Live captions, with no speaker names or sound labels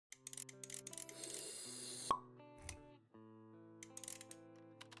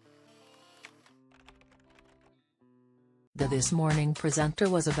The This Morning presenter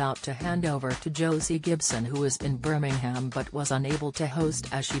was about to hand over to Josie Gibson, who was in Birmingham but was unable to host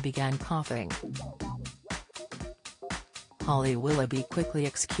as she began coughing. Holly Willoughby quickly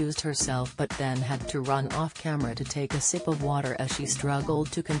excused herself but then had to run off camera to take a sip of water as she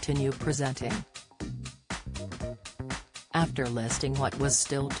struggled to continue presenting. After listing what was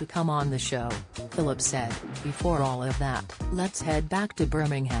still to come on the show, Philip said, "Before all of that, let's head back to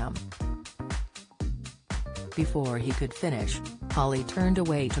Birmingham." Before he could finish, Holly turned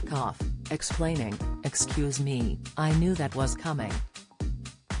away to cough, explaining, "Excuse me, I knew that was coming."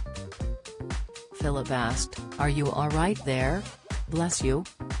 Philip asked, "Are you alright there? Bless you?"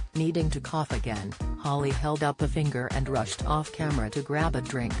 Needing to cough again, Holly held up a finger and rushed off camera to grab a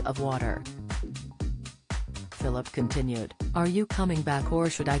drink of water. Philip continued, "Are you coming back or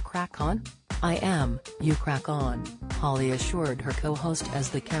should I crack on?" "I am, you crack on," Holly assured her co-host as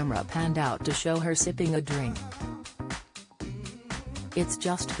the camera panned out to show her sipping a drink. "It's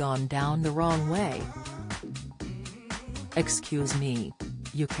just gone down the wrong way." "Excuse me.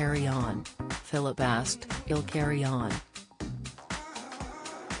 You carry on," Philip asked. "I'll carry on."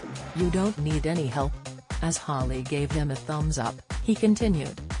 "You don't need any help?" As Holly gave him a thumbs up, he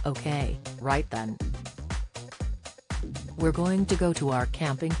continued, "Okay, right then. We're going to go to our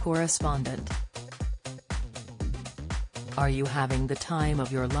camping correspondent." "Are you having the time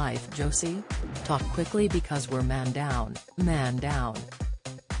of your life, Josie? Talk quickly because we're man down, man down."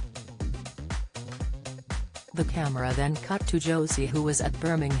 The camera then cut to Josie, who was at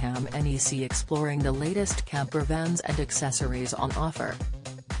Birmingham NEC exploring the latest camper vans and accessories on offer.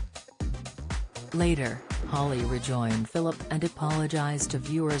 Later, Holly rejoined Philip and apologized to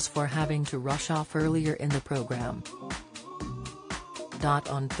viewers for having to rush off earlier in the program.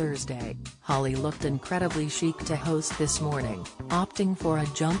 On Thursday, Holly looked incredibly chic to host This Morning, opting for a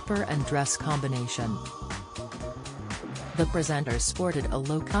jumper and dress combination. The presenter sported a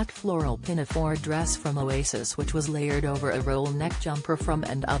low-cut floral pinafore dress from Oasis which was layered over a roll-neck jumper from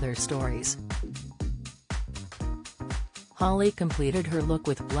And Other Stories. Holly completed her look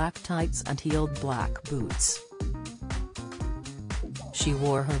with black tights and heeled black boots. She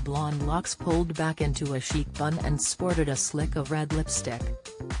wore her blonde locks pulled back into a chic bun and sported a slick of red lipstick.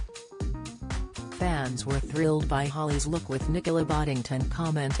 Fans were thrilled by Holly's look, with Nicola Boddington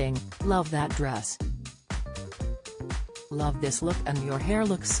commenting, "Love that dress. Love this look and your hair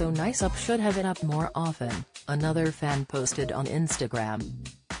looks so nice up, should have it up more often," another fan posted on Instagram.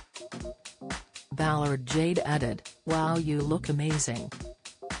 Ballard Jade added, "Wow, you look amazing.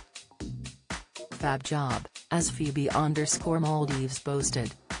 Fab job," as Phoebe_Maldives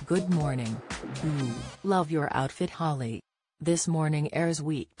posted, "Good morning. Ooh, love your outfit, Holly." This Morning airs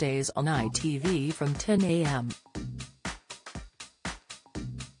weekdays on ITV from 10 a.m.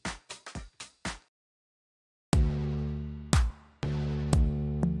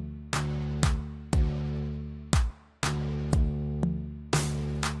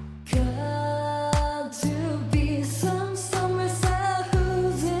 Good.